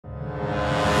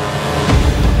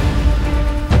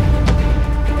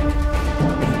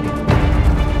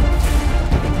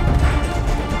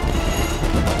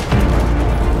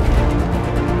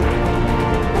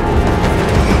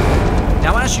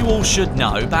all should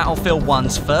know, Battlefield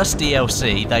 1's first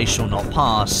DLC, They Shall Not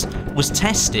Pass, was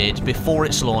tested before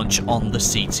its launch on the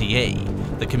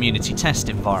CTE, the Community Test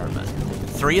Environment.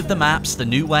 3 of the maps, the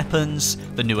new weapons,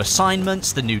 the new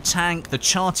assignments, the new tank, the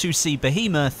Char 2C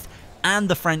Behemoth, and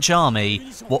the French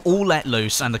army were all let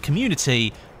loose, and the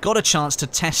community got a chance to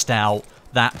test out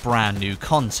that brand new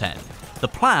content. The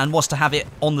plan was to have it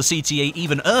on the CTE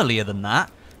even earlier than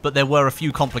that, but there were a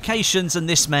few complications, and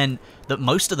this meant that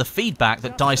most of the feedback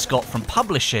that DICE got from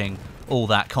publishing all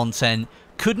that content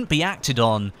couldn't be acted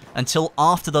on until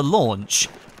after the launch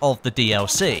of the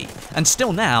DLC. And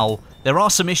still now, there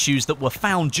are some issues that were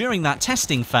found during that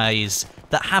testing phase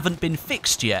that haven't been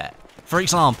fixed yet. For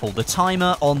example, the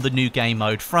timer on the new game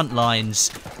mode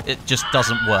Frontlines, it just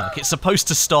doesn't work. It's supposed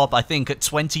to stop, I think, at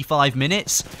 25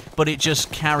 minutes, but it just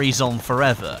carries on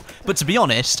forever. But to be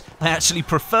honest, I actually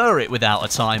prefer it without a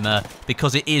timer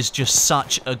because it is just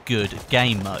such a good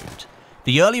game mode.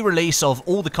 The early release of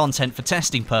all the content for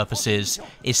testing purposes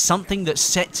is something that's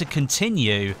set to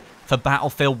continue for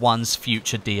Battlefield 1's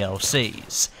future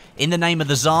DLCs. In the Name of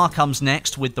the Tsar comes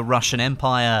next with the Russian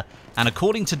Empire, and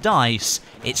according to DICE,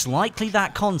 it's likely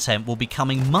that content will be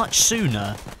coming much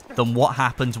sooner than what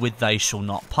happened with They Shall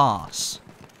Not Pass.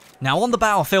 Now, on the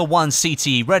Battlefield 1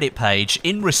 CTE Reddit page,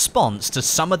 in response to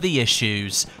some of the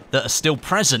issues that are still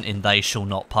present in They Shall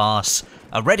Not Pass,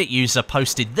 a Reddit user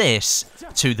posted this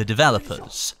to the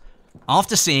developers.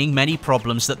 After seeing many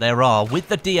problems that there are with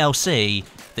the DLC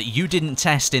that you didn't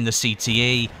test in the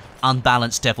CTE,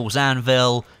 Unbalanced Devil's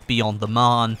Anvil, Beyond the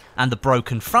Marne, and the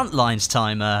broken Frontlines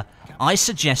timer, I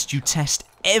suggest you test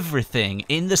everything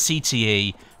in the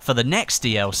CTE for the next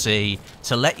DLC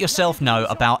to let yourself know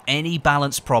about any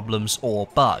balance problems or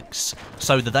bugs,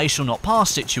 so the They Shall Not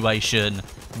Pass situation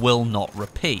will not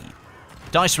repeat.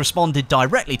 DICE responded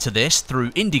directly to this through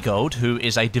Indigold, who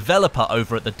is a developer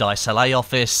over at the DICE LA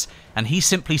office, and he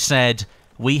simply said,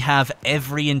 "We have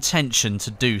every intention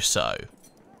to do so."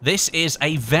 This is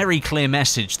a very clear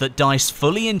message that DICE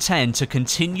fully intend to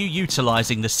continue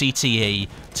utilising the CTE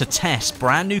to test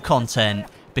brand new content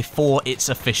before its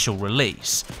official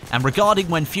release. And regarding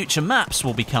when future maps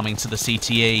will be coming to the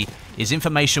CTE is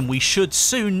information we should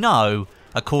soon know,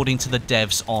 according to the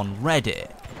devs on Reddit.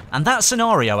 And that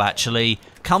scenario, actually,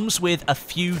 comes with a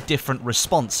few different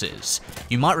responses.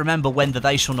 You might remember when the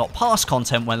They Shall Not Pass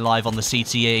content went live on the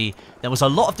CTE, there was a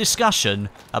lot of discussion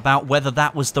about whether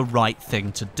that was the right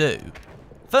thing to do.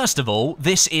 First of all,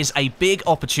 this is a big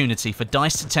opportunity for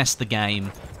DICE to test the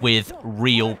game with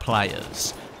real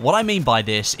players. What I mean by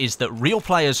this is that real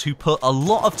players who put a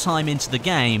lot of time into the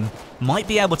game might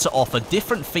be able to offer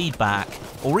different feedback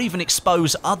or even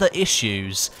expose other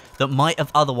issues that might have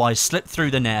otherwise slipped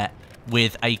through the net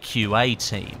with a QA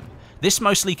team. This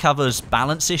mostly covers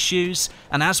balance issues,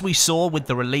 and as we saw with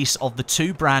the release of the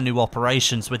 2 brand new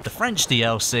operations with the French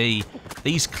DLC,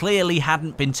 these clearly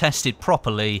hadn't been tested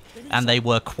properly and they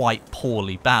were quite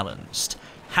poorly balanced.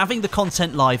 Having the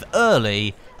content live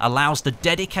early allows the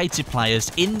dedicated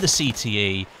players in the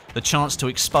CTE the chance to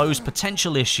expose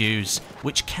potential issues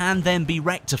which can then be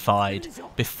rectified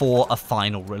before a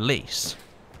final release.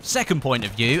 Second point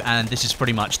of view, and this is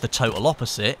pretty much the total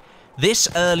opposite, this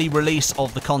early release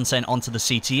of the content onto the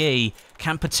CTE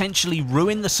can potentially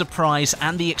ruin the surprise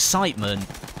and the excitement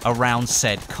around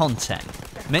said content.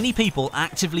 Many people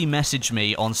actively message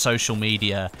me on social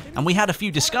media, and we had a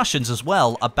few discussions as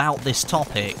well about this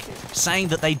topic, saying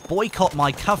that they'd boycott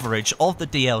my coverage of the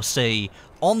DLC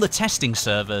on the testing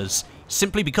servers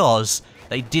simply because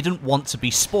they didn't want to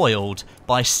be spoiled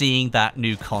by seeing that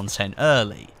new content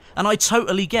early. And I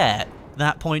totally get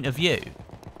that point of view.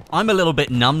 I'm a little bit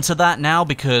numb to that now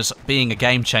because, being a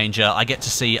game changer, I get to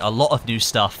see a lot of new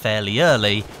stuff fairly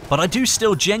early, but I do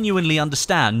still genuinely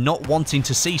understand not wanting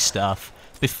to see stuff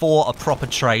before a proper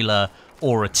trailer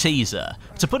or a teaser.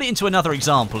 To put it into another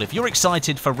example, if you're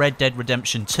excited for Red Dead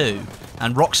Redemption 2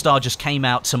 and Rockstar just came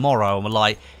out tomorrow and were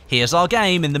like, "Here's our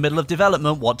game in the middle of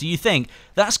development, what do you think?"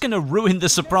 That's going to ruin the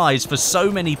surprise for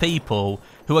so many people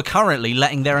who are currently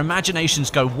letting their imaginations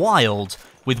go wild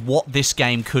with what this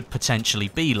game could potentially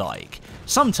be like.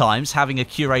 Sometimes having a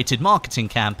curated marketing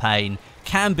campaign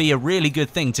can be a really good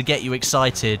thing to get you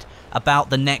excited about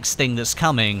the next thing that's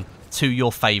coming to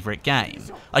your favourite game.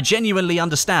 I genuinely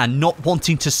understand not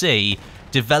wanting to see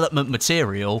development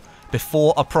material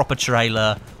before a proper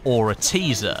trailer or a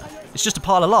teaser. It's just a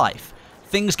part of life.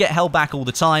 Things get held back all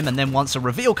the time, and then once a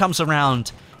reveal comes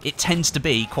around, it tends to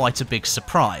be quite a big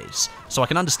surprise. So I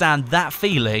can understand that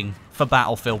feeling for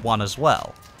Battlefield 1 as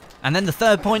well. And then the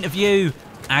third point of view,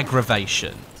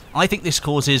 aggravation. I think this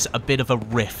causes a bit of a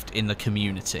rift in the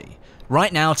community.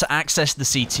 Right now, to access the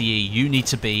CTE, you need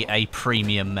to be a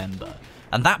premium member,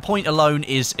 and that point alone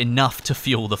is enough to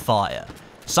fuel the fire.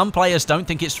 Some players don't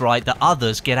think it's right that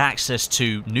others get access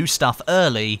to new stuff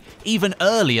early, even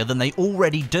earlier than they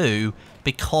already do,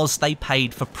 because they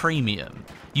paid for premium.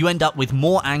 You end up with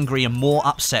more angry and more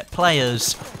upset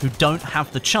players who don't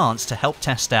have the chance to help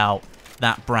test out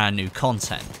that brand new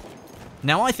content.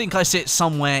 Now, I think I sit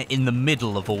somewhere in the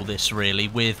middle of all this, really,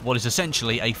 with what is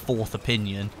essentially a fourth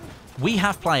opinion. We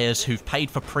have players who've paid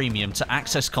for premium to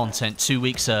access content 2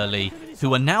 weeks early,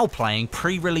 who are now playing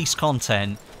pre-release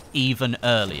content even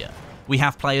earlier. We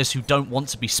have players who don't want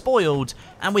to be spoiled,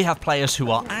 and we have players who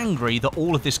are angry that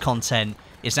all of this content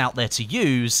is out there to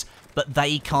use, but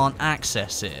they can't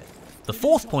access it. The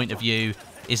fourth point of view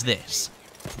is this.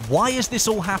 Why is this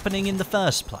all happening in the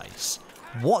first place?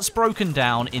 What's broken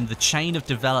down in the chain of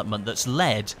development that's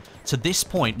led to this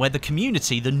point where the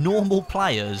community, the normal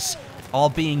players, are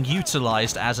being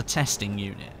utilized as a testing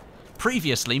unit?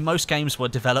 Previously, most games were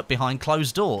developed behind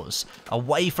closed doors,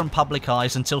 away from public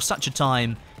eyes until such a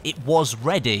time it was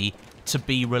ready to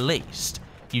be released.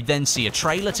 You'd then see a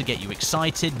trailer to get you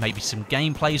excited, maybe some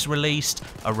gameplay's released,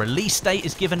 a release date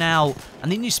is given out,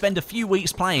 and then you spend a few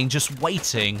weeks playing just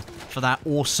waiting for that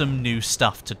awesome new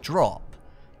stuff to drop.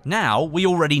 Now, we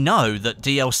already know that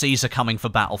DLCs are coming for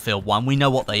Battlefield 1, we know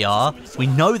what they are, we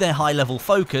know their high-level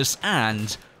focus,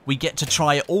 and we get to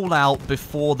try it all out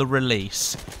before the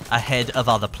release, ahead of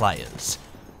other players.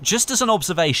 Just as an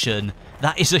observation,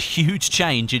 that is a huge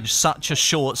change in such a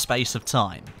short space of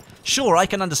time. Sure, I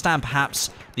can understand perhaps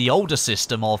the older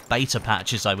system of beta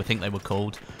patches, I would think they were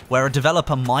called, where a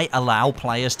developer might allow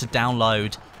players to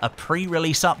download a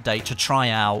pre-release update to try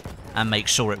out and make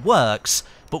sure it works,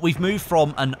 but we've moved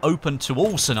from an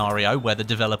open-to-all scenario where the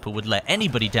developer would let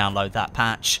anybody download that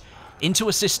patch into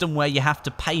a system where you have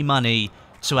to pay money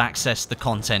to access the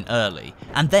content early,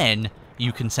 and then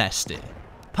you can test it.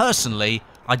 Personally,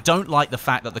 I don't like the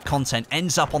fact that the content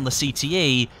ends up on the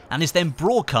CTE and is then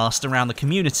broadcast around the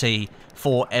community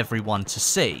for everyone to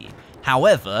see.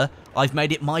 However, I've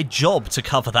made it my job to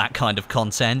cover that kind of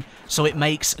content, so it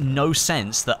makes no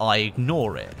sense that I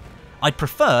ignore it. I'd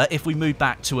prefer if we moved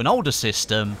back to an older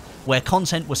system where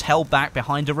content was held back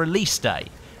behind a release day,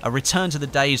 a return to the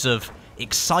days of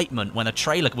excitement when a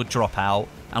trailer would drop out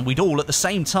and we'd all at the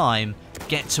same time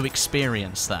get to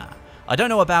experience that. I don't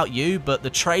know about you, but the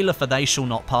trailer for They Shall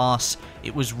Not Pass,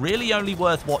 it was really only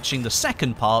worth watching the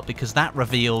second part because that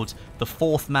revealed the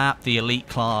fourth map, the elite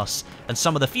class, and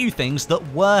some of the few things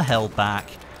that were held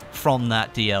back from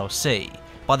that DLC.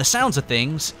 By the sounds of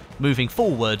things, moving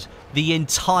forward, the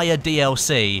entire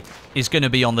DLC is going to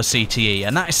be on the CTE,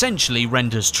 and that essentially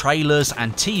renders trailers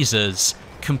and teasers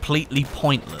completely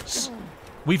pointless.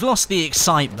 We've lost the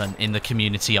excitement in the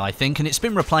community, I think, and it's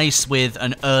been replaced with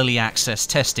an early access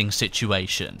testing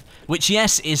situation, which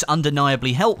yes is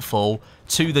undeniably helpful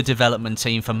to the development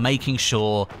team for making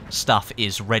sure stuff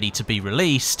is ready to be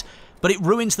released, but it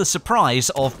ruins the surprise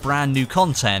of brand new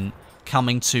content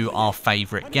coming to our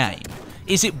favourite game.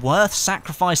 Is it worth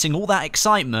sacrificing all that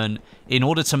excitement in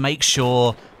order to make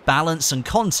sure balance and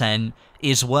content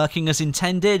is working as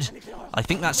intended? I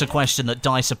think that's a question that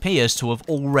DICE appears to have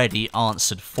already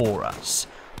answered for us.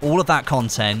 All of that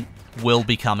content will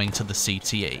be coming to the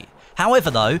CTE. However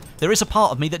though, there is a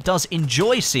part of me that does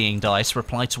enjoy seeing DICE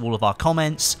reply to all of our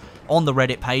comments on the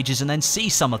Reddit pages and then see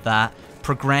some of that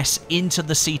progress into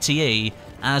the CTE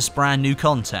as brand new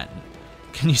content.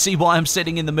 Can you see why I'm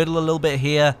sitting in the middle a little bit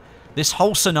here? This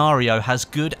whole scenario has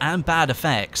good and bad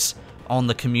effects on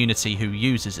the community who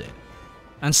uses it.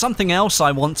 And something else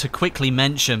I want to quickly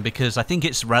mention because I think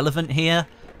it's relevant here,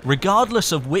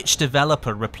 regardless of which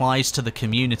developer replies to the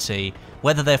community,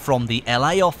 whether they're from the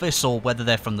LA office or whether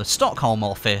they're from the Stockholm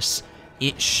office,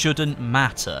 it shouldn't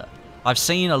matter. I've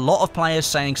seen a lot of players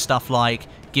saying stuff like,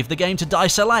 give the game to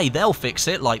DICE LA, they'll fix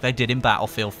it like they did in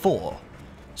Battlefield 4.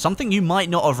 Something you might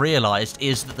not have realised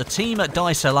is that the team at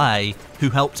DICE LA,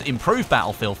 who helped improve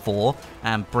Battlefield 4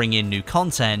 and bring in new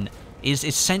content, is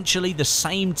essentially the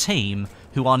same team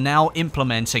who are now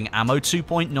implementing Ammo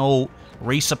 2.0,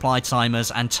 resupply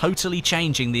timers, and totally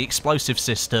changing the explosive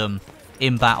system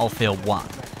in Battlefield 1.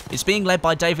 It's being led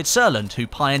by David Serland, who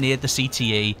pioneered the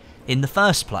CTE in the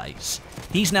first place.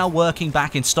 He's now working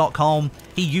back in Stockholm.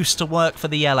 He used to work for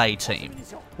the LA team.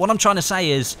 What I'm trying to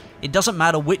say is, it doesn't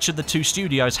matter which of the two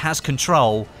studios has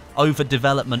control over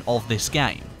development of this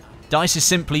game. DICE is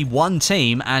simply one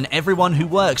team, and everyone who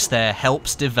works there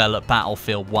helps develop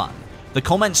Battlefield 1. The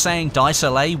comments saying DICE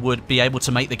LA would be able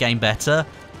to make the game better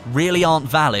really aren't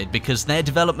valid because their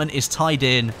development is tied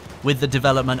in with the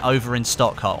development over in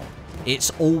Stockholm.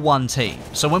 it's all one team.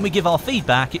 So when we give our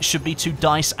feedback, it should be to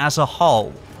DICE as a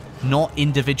whole, not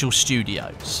individual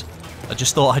studios. I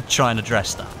just thought I'd try and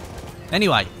address that.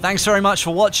 Anyway, thanks very much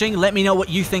for watching. Let me know what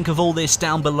you think of all this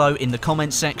down below in the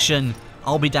comments section.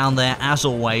 I'll be down there, as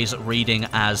always, reading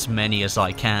as many as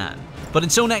I can. But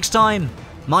until next time,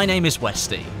 my name is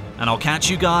Westie, and I'll catch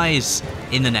you guys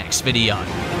in the next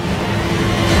video.